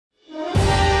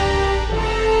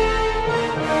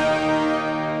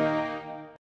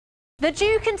The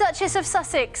Duke and Duchess of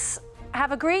Sussex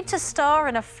have agreed to star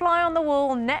in a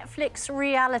fly-on-the-wall Netflix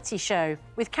reality show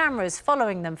with cameras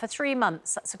following them for 3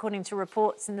 months. That's according to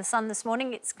reports in The Sun this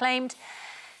morning. It's claimed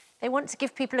they want to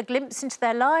give people a glimpse into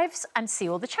their lives and see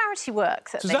all the charity work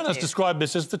that Susanna's they do. described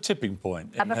this as the tipping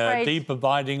point in her deep,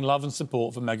 abiding love and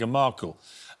support for Meghan Markle.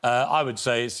 I would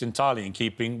say it's entirely in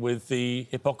keeping with the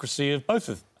hypocrisy of both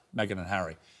of Meghan and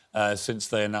Harry. Since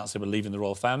they announced they were leaving the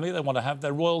royal family, they want to have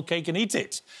their royal cake and eat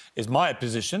it, is my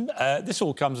position. This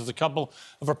all comes as a couple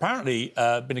have apparently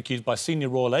been accused by senior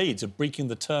royal aides of breaking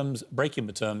the terms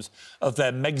of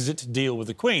their Megxit deal with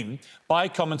the Queen by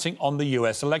commenting on the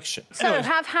US election. So Anyways,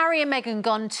 have Harry and Meghan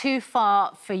gone too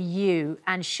far for you?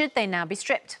 And should they now be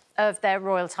stripped of their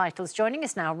royal titles? Joining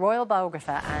us now, royal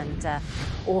biographer and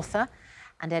author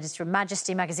and editor of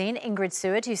Majesty magazine, Ingrid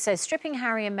Seward, who says stripping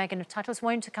Harry and Meghan of titles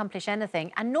won't accomplish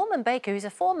anything, and Norman Baker, who's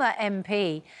a former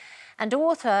MP and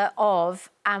author of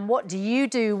And What Do You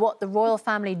Do, What the Royal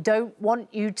Family Don't Want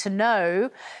You to Know,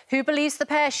 who believes the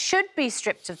pair should be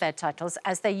stripped of their titles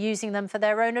as they're using them for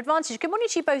their own advantage. Good morning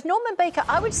to you both. Norman Baker,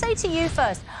 I would say to you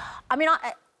first, I mean,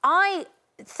 I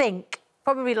think,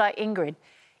 probably like Ingrid,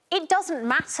 it doesn't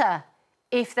matter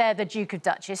if they're the Duke of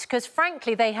Duchess, because,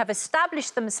 frankly, they have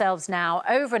established themselves now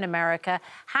over in America.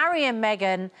 Harry and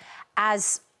Meghan,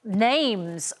 as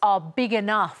names, are big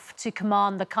enough to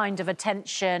command the kind of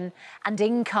attention and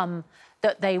income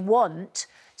that they want.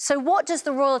 So what does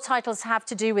the royal titles have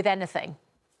to do with anything?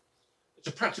 It's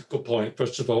a practical point,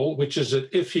 first of all, which is that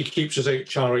if he keeps his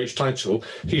HRH title,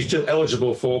 he's still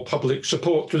eligible for public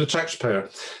support to the taxpayer.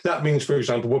 That means, for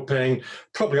example, we're paying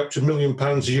probably up to £1 million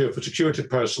a year for security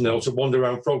personnel to wander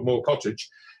around Frogmore Cottage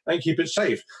and keep it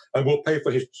safe. And we'll pay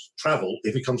for his travel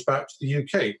if he comes back to the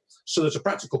UK. So there's a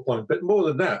practical point. But more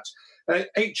than that,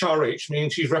 HRH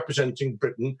means he's representing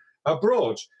Britain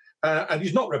abroad. And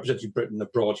he's not representing Britain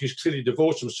abroad. He's clearly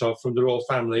divorced himself from the royal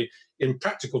family in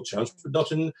practical terms, but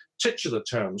not in titular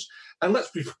terms. And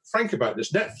let's be frank about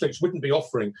this. Netflix wouldn't be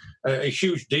offering a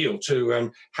huge deal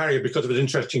to Harry because of his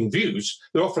interesting views.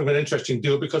 They're offering an interesting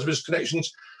deal because of his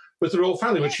connections with the royal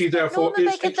family, which he therefore is...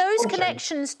 Baker, those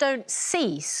connections don't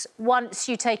cease once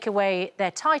you take away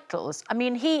their titles. I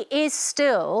mean, he is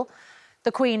still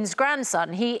the Queen's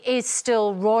grandson. He is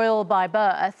still royal by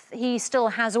birth. He still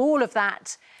has all of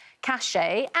that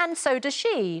cachet, and so does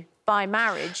she by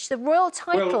marriage. The royal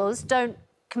titles don't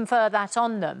confer that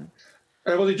on them.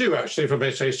 Well, they do, actually, if I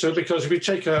may say so, because if you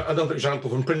take another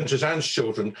example from Princess Anne's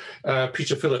children,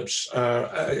 Peter Phillips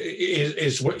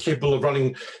is capable of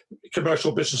running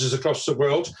commercial businesses across the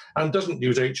world and doesn't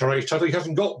use HRH title. He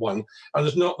hasn't got one, and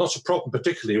there's not a problem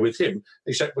particularly with him,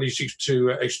 except when he seeks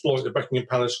to exploit the Buckingham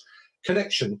Palace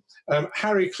connection.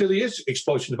 Harry clearly is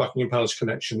exploiting the Buckingham Palace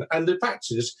connection, and the fact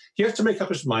is he has to make up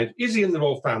his mind: is he in the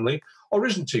royal family or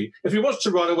isn't he? If he wants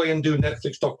to run away and do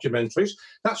Netflix documentaries,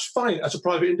 that's fine as a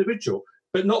private individual,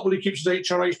 but not when he keeps his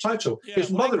HRH title. Yeah,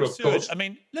 his mother, of course... I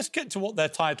mean, let's get to what their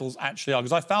titles actually are,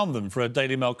 because I found them for a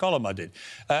Daily Mail column I did.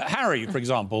 Harry, for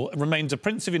example, remains a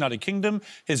Prince of the United Kingdom.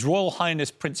 His Royal Highness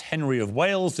Prince Henry of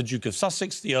Wales, the Duke of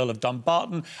Sussex, the Earl of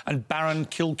Dumbarton and Baron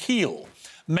Kilkeel.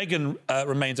 Meghan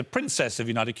remains a Princess of the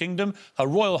United Kingdom. Her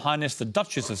Royal Highness, the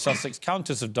Duchess of Sussex,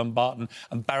 Countess of Dumbarton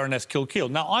and Baroness Kilkeel.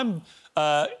 Now, I'm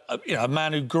a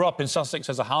man who grew up in Sussex,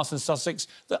 has a house in Sussex.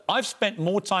 I've spent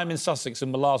more time in Sussex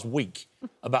in the last week,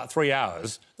 about 3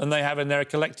 hours, than they have in their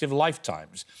collective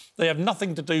lifetimes. They have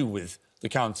nothing to do with the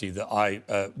county that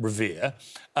I revere.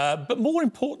 But more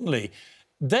importantly,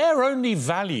 their only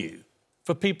value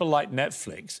for people like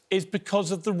Netflix is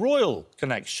because of the royal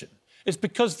connection. It's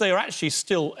because they are actually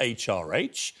still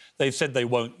HRH. They've said they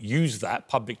won't use that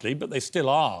publicly, but they still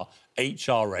are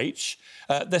HRH.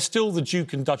 They're still the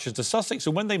Duke and Duchess of Sussex.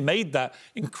 And when they made that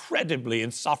incredibly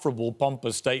insufferable,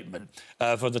 pompous statement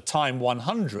for the Time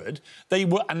 100, they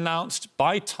were announced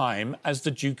by Time as the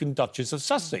Duke and Duchess of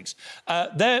Sussex.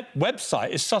 Their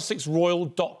website is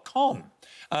sussexroyal.com.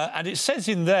 And it says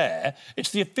in there,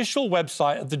 it's the official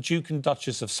website of the Duke and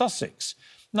Duchess of Sussex.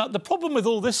 Now, the problem with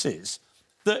all this is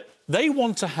that they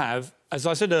want to have, as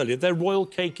I said earlier, their royal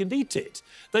cake and eat it.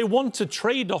 They want to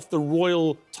trade off the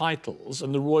royal titles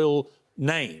and the royal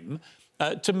name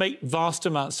to make vast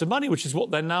amounts of money, which is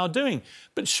what they're now doing.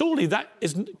 But surely that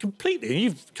is completely, and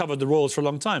you've covered the royals for a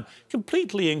long time,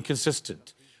 completely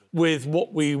inconsistent with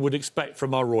what we would expect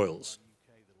from our royals.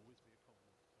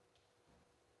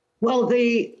 Well,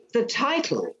 the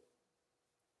title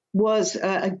was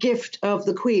a gift of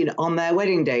the Queen on their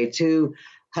wedding day to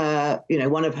her,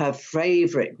 one of her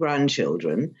favourite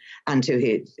grandchildren, and to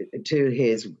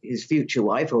his future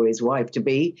wife or his wife to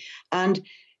be. And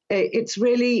it's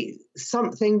really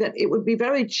something that it would be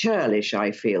very churlish,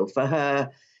 I feel, for her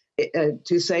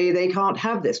to say they can't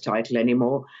have this title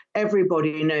anymore.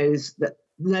 Everybody knows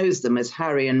them as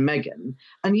Harry and Meghan.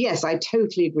 And yes, I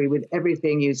totally agree with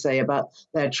everything you say about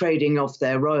their trading off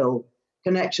their royal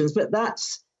connections, but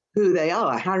that's who they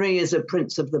are. Harry is a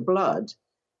prince of the blood,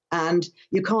 and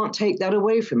you can't take that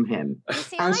away from him.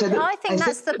 See, I think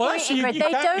that's the point, Ingrid.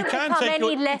 They don't become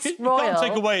any less royal. You can't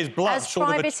take away his blood as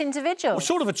private individuals. Well,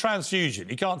 short of a transfusion,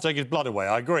 you can't take his blood away,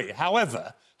 I agree.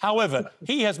 However,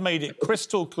 he has made it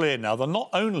crystal clear now that not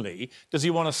only does he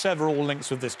want to sever all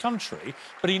links with this country,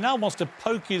 but he now wants to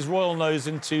poke his royal nose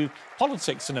into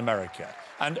politics in America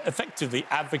and effectively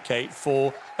advocate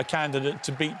for a candidate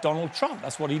to beat Donald Trump.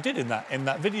 That's what he did in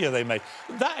that video they made.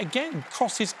 That, again,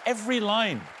 crosses every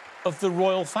line of the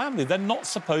royal family. They're not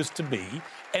supposed to be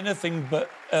anything but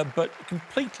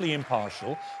completely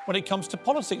impartial when it comes to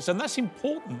politics. And that's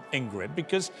important, Ingrid,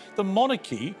 because the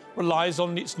monarchy relies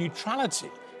on its neutrality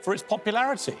for its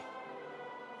popularity.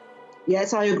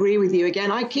 Yes, I agree with you.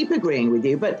 Again, I keep agreeing with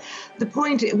you. But the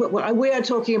point, we are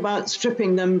talking about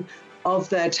stripping them of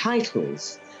their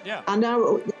titles. Yeah. And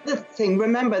now the thing,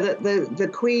 remember that the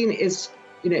Queen is,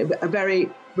 a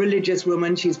very religious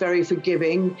woman. She's very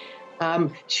forgiving.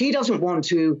 She doesn't want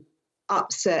to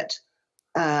upset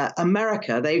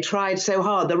America. They tried so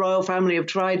hard. The royal family have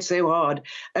tried so hard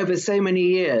over so many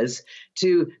years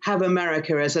to have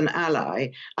America as an ally.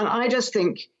 And I just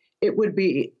think it would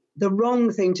be the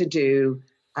wrong thing to do.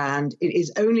 And it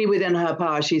is only within her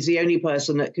power. She's the only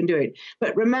person that can do it.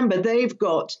 But remember, they've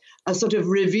got a sort of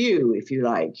review, if you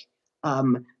like,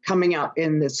 coming up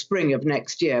in the spring of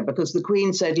next year, because the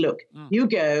Queen said, look, you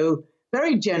go,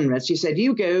 very generous. She said,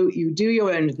 you go, you do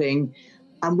your own thing,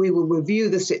 and we will review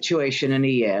the situation in a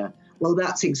year. Well,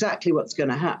 that's exactly what's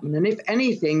going to happen. And if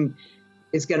anything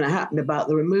is going to happen about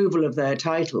the removal of their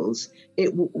titles,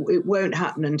 it won't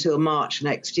happen until March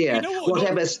next year. You know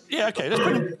what, yeah, OK,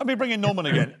 let me bring in Norman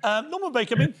again. Norman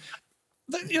Baker, I mean,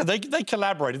 they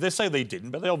collaborated. They say they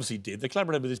didn't, but they obviously did. They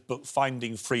collaborated with this book,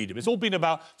 Finding Freedom. It's all been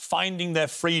about finding their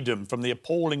freedom from the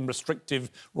appalling,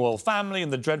 restrictive royal family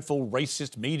and the dreadful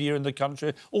racist media in the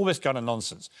country, all this kind of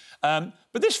nonsense. But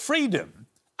this freedom,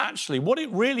 actually, what it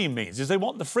really means is they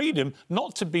want the freedom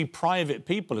not to be private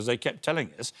people, as they kept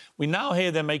telling us. We now hear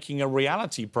they're making a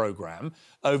reality programme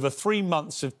over 3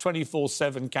 months of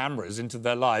 24/7 cameras into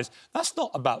their lives. That's not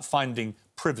about finding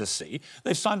privacy.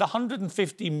 They've signed a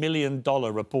 $150 million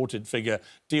reported figure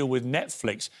deal with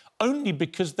Netflix only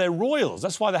because they're royals.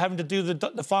 That's why they're having to do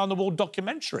the Fire on the Wall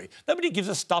documentary. Nobody gives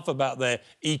a stuff about their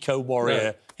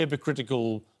eco-warrior,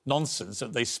 hypocritical nonsense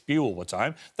that they spew all the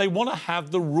time. They want to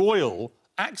have the royal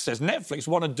access. Netflix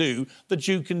want to do the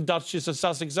Duke and Duchess of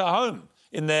Sussex at home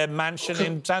in their mansion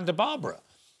in Santa Barbara.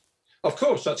 Of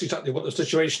course, that's exactly what the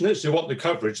situation is. They want the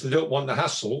coverage. They don't want the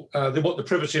hassle. They want the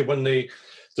privacy when they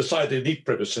decide they need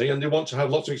privacy, and they want to have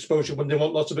lots of exposure when they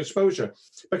want lots of exposure.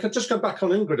 But I can just go back on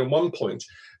Ingrid on one point.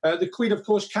 The Queen, of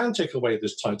course, can take away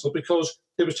this title because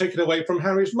it was taken away from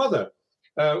Harry's mother.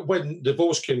 When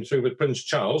divorce came through with Prince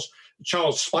Charles,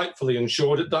 Charles spitefully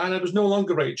ensured that Diana was no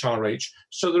longer HRH,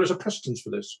 so there is a precedence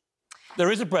for this.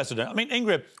 There is a precedent. I mean,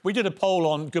 Ingrid, we did a poll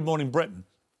on Good Morning Britain,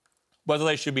 whether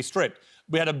they should be stripped.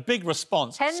 We had a big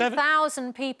response.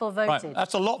 10,000 people voted. Right,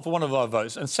 that's a lot for one of our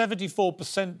votes, and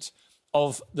 74%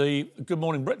 of the Good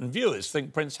Morning Britain viewers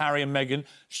think Prince Harry and Meghan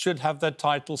should have their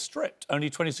title stripped. Only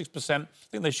 26%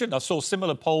 think they shouldn't. I saw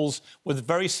similar polls with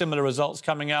very similar results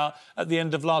coming out at the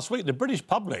end of last week. The British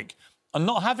public are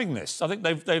not having this. I think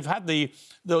they've had the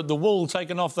wool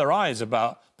taken off their eyes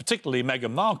about particularly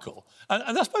Meghan Markle.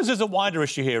 And I suppose there's a wider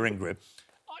issue here, Ingrid.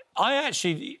 I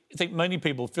actually think many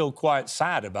people feel quite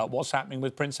sad about what's happening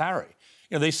with Prince Harry.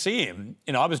 You know, they see him.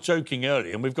 You know, I was joking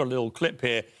earlier, and we've got a little clip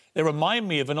here. They remind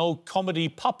me of an old comedy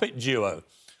puppet duo.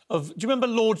 Do you remember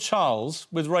Lord Charles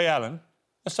with Ray Allen?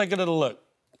 Let's take a little look.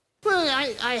 Well,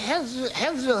 I have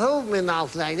to hold my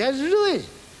mouth like that to do it.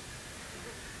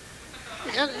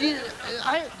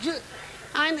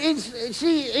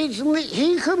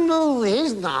 He can move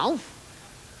his mouth,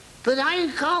 but I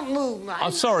can't move mine.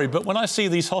 I'm sorry, but when I see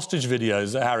these hostage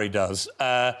videos that Harry does,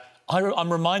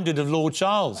 I'm reminded of Lord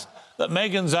Charles, that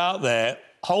Meghan's out there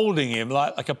holding him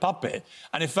like a puppet.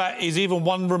 And in fact, he's even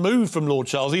one removed from Lord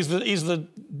Charles. He's the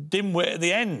dimwit at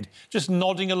the end, just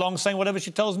nodding along, saying whatever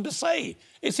she tells him to say.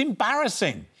 It's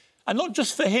embarrassing. And not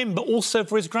just for him, but also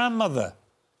for his grandmother.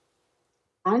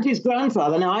 And his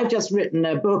grandfather. Now, I've just written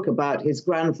a book about his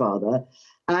grandfather,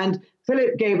 and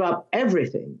Philip gave up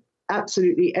everything,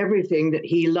 absolutely everything that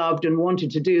he loved and wanted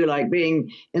to do, like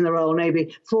being in the Royal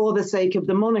Navy, for the sake of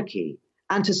the monarchy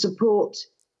and to support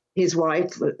his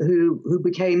wife, who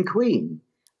became Queen.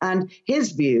 And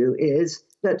his view is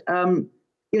that,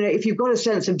 if you've got a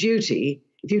sense of duty,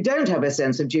 if you don't have a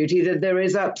sense of duty, that there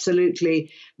is absolutely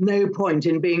no point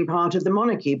in being part of the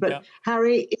monarchy. But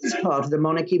Harry is part of the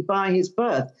monarchy by his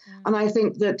birth. And I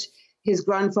think that his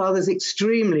grandfather's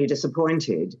extremely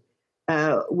disappointed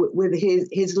with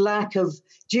his lack of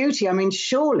duty. I mean,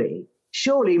 surely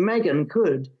Meghan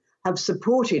could have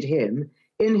supported him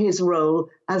in his role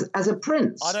as a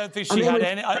prince. I don't think she had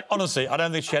any... honestly, I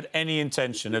don't think she had any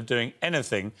intention of doing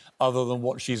anything other than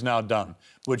what she's now done,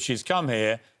 which is come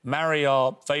here, marry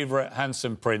our favourite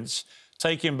handsome prince,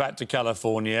 take him back to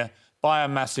California, buy a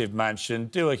massive mansion,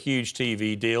 do a huge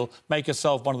TV deal, make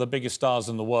herself one of the biggest stars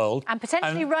in the world. And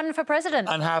potentially run for president.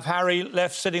 And have Harry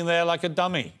left sitting there like a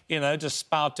dummy, just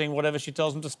spouting whatever she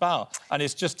tells him to spout. And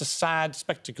it's just a sad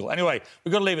spectacle. Anyway,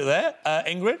 we've got to leave it there.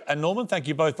 Ingrid and Norman, thank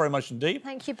you both very much indeed.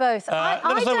 Thank you both. Let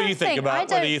us know what you think about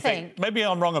whether you think... Maybe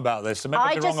I'm wrong about this, and maybe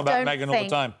I'm wrong about Meghan all the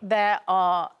time.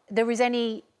 There is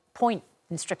any point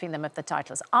in stripping them of the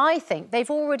titles. I think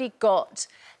they've already got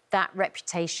that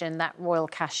reputation, that royal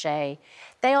cachet.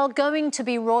 They are going to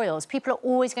be royals. People are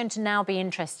always going to now be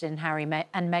interested in Harry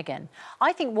and Meghan.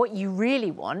 I think what you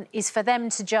really want is for them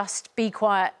to just be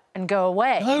quiet and go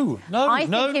away. No.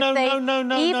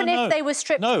 Even if they were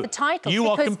stripped of the titles. You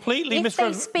are completely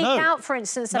misrepresenting. If they speak out, for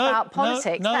instance, about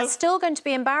politics, that's still going to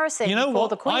be embarrassing for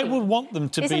the Queen. I would want them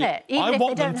to Isn't it? Even if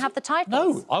they don't have the titles.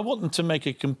 No, I want them to make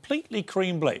a completely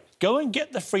clean plate. Go and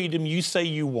get the freedom you say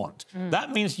you want.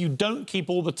 That means you don't keep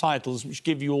all the titles which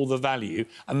give you all the value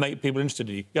and make people interested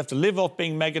in you. You have to live off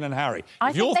being Meghan and Harry.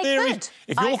 If your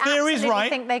theory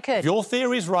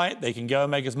is right, they can go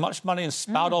and make as much money and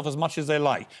spout off as much as they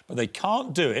like. But they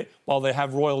can't do it while they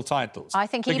have royal titles. I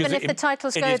think even if the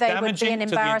titles go, they would be an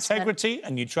embarrassment. To the integrity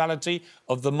and neutrality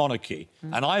of the monarchy.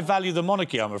 And I value the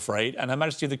monarchy, I'm afraid, and Her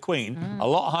Majesty the Queen a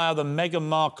lot higher than Meghan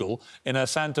Markle in her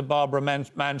Santa Barbara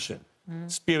mansion,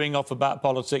 spewing off about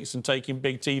politics and taking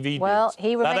big TV deals. Well,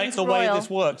 he remains That ain't the way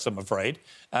this works, I'm afraid.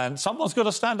 And someone's got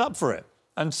to stand up for it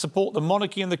and support the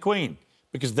monarchy and the Queen,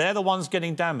 because they're the ones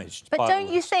getting damaged. But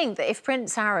don't you think that if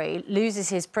Prince Harry loses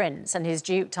his prince and his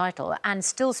duke title and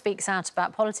still speaks out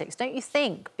about politics, don't you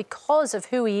think, because of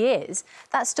who he is,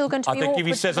 that's still going to be awkward for the Queen? I think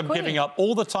if he says, I'm giving up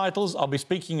all the titles, I'll be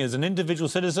speaking as an individual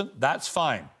citizen, that's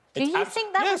fine. Do you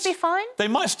think that would be fine? They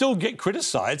might still get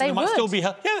criticised. They might still be...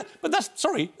 Yeah, but that's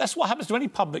what happens to any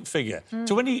public figure,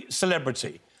 to any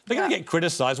celebrity. They're going to get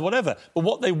criticised, whatever. But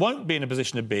what they won't be in a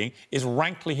position of being is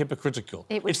rankly hypocritical.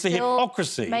 It's the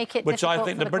hypocrisy, which I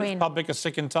think the British public are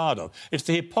sick and tired of. It's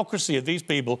the hypocrisy of these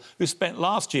people who spent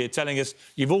last year telling us,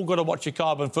 you've all got to watch your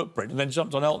carbon footprint, and then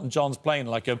jumped on Elton John's plane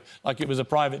like it was a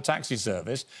private taxi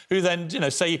service, who then,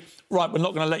 say, right, we're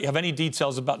not going to let you have any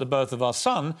details about the birth of our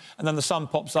son, and then the son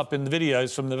pops up in the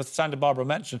videos from the Santa Barbara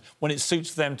mansion when it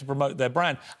suits them to promote their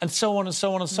brand, and so on and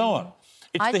so on and so on.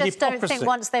 I just don't think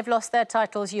once they've lost their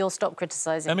titles, you'll stop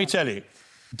criticising them. Let me tell you,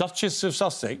 Duchess of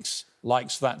Sussex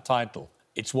likes that title.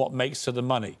 It's what makes her the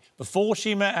money. Before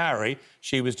she met Harry,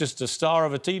 she was just a star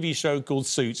of a TV show called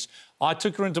Suits. I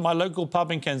took her into my local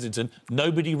pub in Kensington.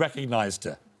 Nobody recognised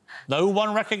her. No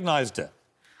one recognised her.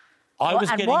 What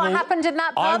happened in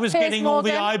that pub, I was getting all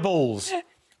the eyeballs.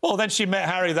 Well, then she met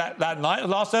Harry that night.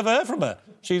 Last I ever heard from her.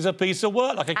 She's a piece of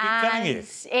work, like I keep telling you.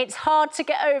 It's hard to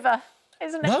get over.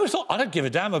 Isn't it? No, it's not. I don't give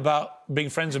a damn about being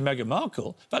friends with Meghan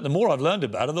Markle. In fact, the more I've learned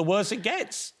about her, the worse it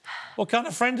gets. What kind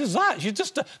of friend is that? She's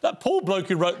just that poor bloke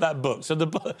who wrote that book. So the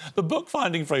book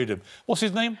Finding Freedom. What's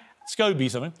his name? Scobie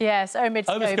something? Yes, Omid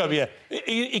Scobie. Scobie, yeah.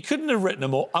 He couldn't have written a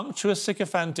more unctuous,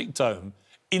 sycophantic tome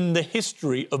in the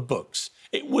history of books.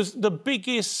 It was the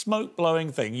biggest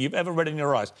smoke-blowing thing you've ever read in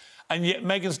your eyes. And yet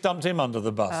Meghan's dumped him under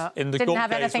the bus in the court case with the Mail. Didn't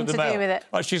have anything to do with it.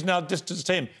 Right, she's now distanced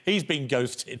him. He's been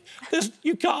ghosted.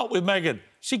 You can't with Meghan.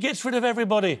 She gets rid of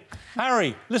everybody.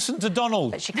 Harry, listen to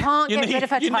Donald. But she can't get rid of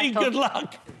her title. You need good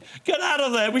luck. Get out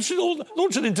of there. We should all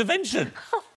launch an intervention.